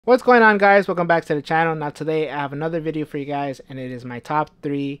What's going on, guys? Welcome back to the channel. Now today I have another video for you guys, and it is my top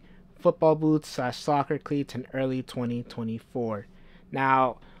 3 football boots slash soccer cleats in early 2024.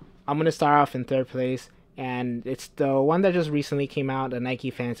 Now I'm going to start off in third place, and it's the one that just recently came out, the Nike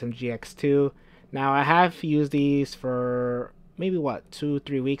Phantom GX2. Now I have used these for maybe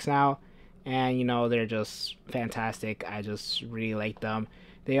 2-3 weeks now, and they're just fantastic. I just really like them.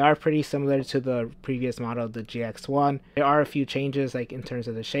 They are pretty similar to the previous model, the GX1. There are a few changes, like in terms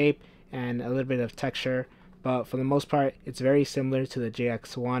of the shape and a little bit of texture, but for the most part it's very similar to the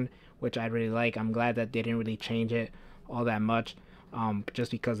GX1, which I really like. I'm glad that they didn't really change it all that much, just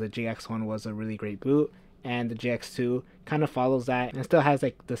because the GX1 was a really great boot, and the GX2 kind of follows that and still has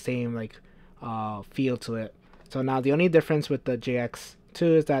like the same feel to it. So now the only difference with the GX2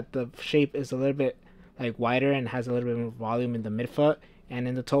 is that the shape is a little bit wider and has a little bit more volume in the midfoot. And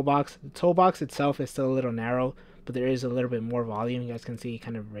in the toe box itself is still a little narrow, but there is a little bit more volume. You guys can see it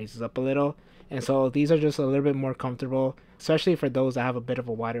kind of raises up a little. And so these are just a little bit more comfortable, especially for those that have a bit of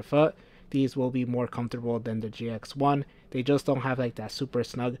a wider foot. These will be more comfortable than the GX1. They just don't have that super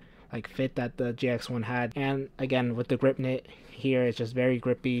snug fit that the GX1 had. And again, with the grip knit here, it's just very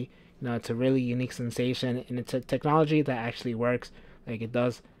grippy. It's a really unique sensation, and it's a technology that actually works. It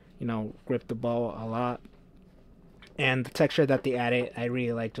does, grip the ball a lot. And the texture that they added, I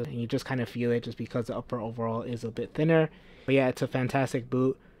really like. And you just kind of feel it just because the upper overall is a bit thinner. But yeah, it's a fantastic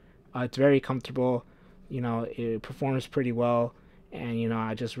boot. It's very comfortable. It performs pretty well. And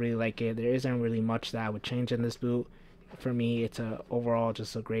I just really like it. There isn't really much that I would change in this boot. For me, it's overall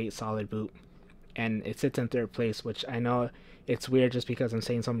just a great solid boot. And it sits in third place, which I know it's weird just because I'm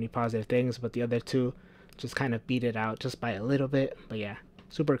saying so many positive things, but the other two just kind of beat it out just by a little bit. But yeah,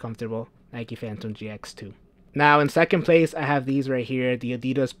 super comfortable. Nike Phantom GX2. Now in second place, I have these right here, the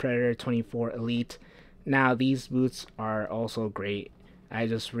Adidas Predator 24 Elite. Now these boots are also great. I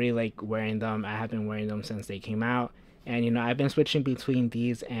just really like wearing them. I have been wearing them since they came out. And I've been switching between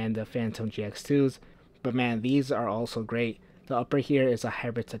these and the Phantom GX2s. But man, these are also great. The upper here is a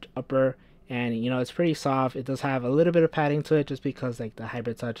Hybrid Touch upper. And it's pretty soft. It does have a little bit of padding to it just because the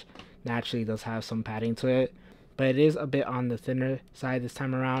Hybrid Touch naturally does have some padding to it. But it is a bit on the thinner side this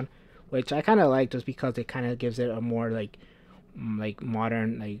time around, which I kind of like just because it kind of gives it a more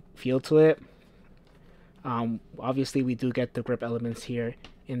modern feel to it. Obviously we do get the grip elements here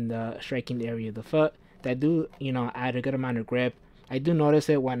in the striking area of the foot that do add a good amount of grip. I do notice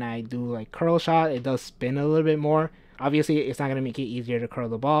it when I do curl shot. It does spin a little bit more. Obviously it's not going to make it easier to curl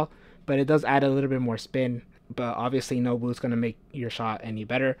the ball, but it does add a little bit more spin. But obviously no boot's going to make your shot any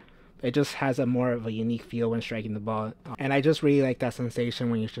better. It just has a more of a unique feel when striking the ball. And I just really like that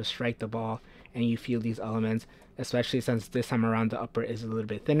sensation when you just strike the ball and you feel these elements, especially since this time around the upper is a little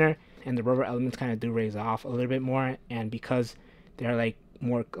bit thinner and the rubber elements kind of do raise off a little bit more. And because they're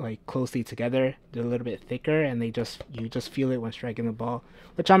more closely together, they're a little bit thicker, and you just feel it when striking the ball,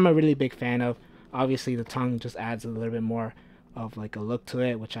 which I'm a really big fan of. Obviously the tongue just adds a little bit more of a look to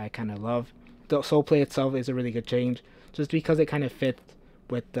it, which I kind of love. The sole plate itself is a really good change just because it kind of fits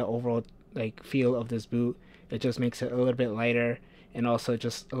with the overall feel of this boot. It just makes it a little bit lighter and also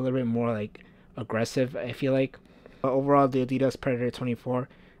just a little bit more aggressive, I feel like. But overall, the Adidas Predator 24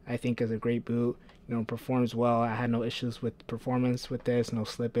 I think is a great boot. Performs well. I had no issues with performance with this, no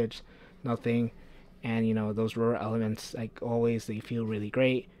slippage, nothing. And those rubber elements, always, they feel really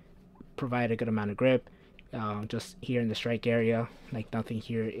great, provide a good amount of grip, just here in the strike area, nothing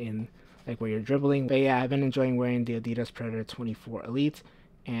here in where you're dribbling. But yeah, I've been enjoying wearing the Adidas Predator 24 Elite,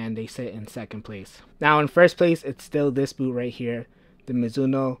 and they sit in second place. Now in first place, it's still this boot right here, the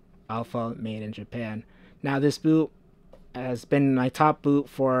Mizuno Alpha, made in Japan. Now this boot has been my top boot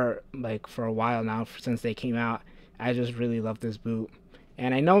for a while now, since they came out. I just really love this boot,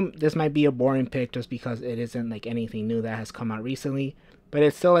 and I know this might be a boring pick just because it isn't anything new that has come out recently, but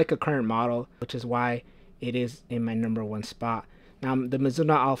it's still a current model, which is why it is in my number one spot. Now the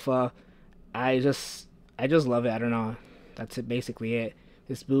Mizuno Alpha, I just love it. I don't know, that's basically it.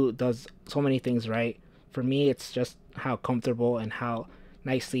 This boot does so many things right. For me, it's just how comfortable and how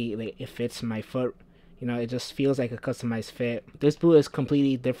nicely it fits my foot. It just feels like a customized fit. This boot is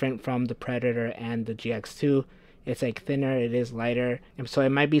completely different from the Predator and the GX2. It's thinner, it is lighter, and so it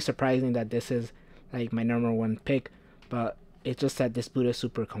might be surprising that this is my number one pick, but it's just that this boot is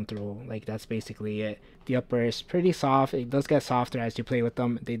super comfortable. That's basically it. The upper is pretty soft. It does get softer as you play with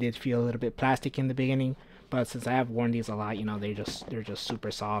them. They did feel a little bit plastic in the beginning, but since I have worn these a lot, they're just super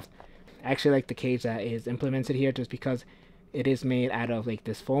soft. I actually like the cage that is implemented here just because it is made out of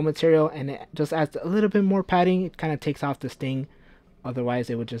this foam material, and it just adds a little bit more padding. It kind of takes off the sting. Otherwise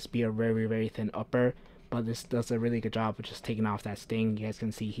it would just be a very, very thin upper. but this does a really good job of just taking off that sting. You guys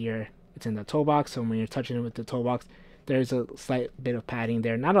can see here it's in the toe box, so when you're touching it with the toe box, there's a slight bit of padding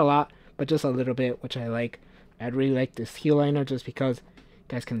there, not a lot, but just a little bit, which I like. I really like this heel liner just because you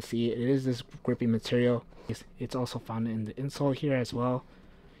guys can see it is this grippy material. It's also found in the insole here as well.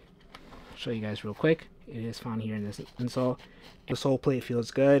 I'll show you guys real quick. It is found here in this insole. The sole plate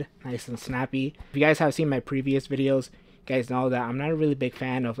feels good, nice and snappy. If you guys have seen my previous videos, you guys know that I'm not a really big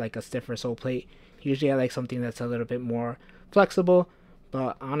fan of like a stiffer sole plate. Usually I like something that's a little bit more flexible,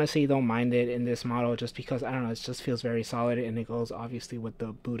 but honestly don't mind it in this model just because, I don't know, it just feels very solid, and it goes obviously with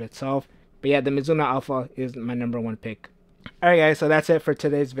the boot itself. But yeah, the Mizuno Alpha is my #1 pick. Alright guys, so that's it for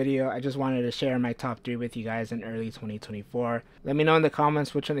today's video. I just wanted to share my top 3 with you guys in early 2024. Let me know in the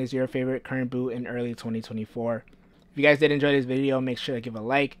comments which one is your favorite current boot in early 2024. If you guys did enjoy this video, make sure to give a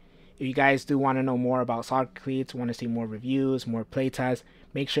like. If you guys do want to know more about soccer cleats, want to see more reviews, more play tests,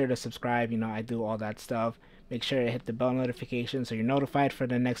 make sure to subscribe. You know, I do all that stuff. Make sure to hit the bell notification so you're notified for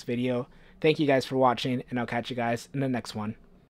the next video. Thank you guys for watching, and I'll catch you guys in the next one.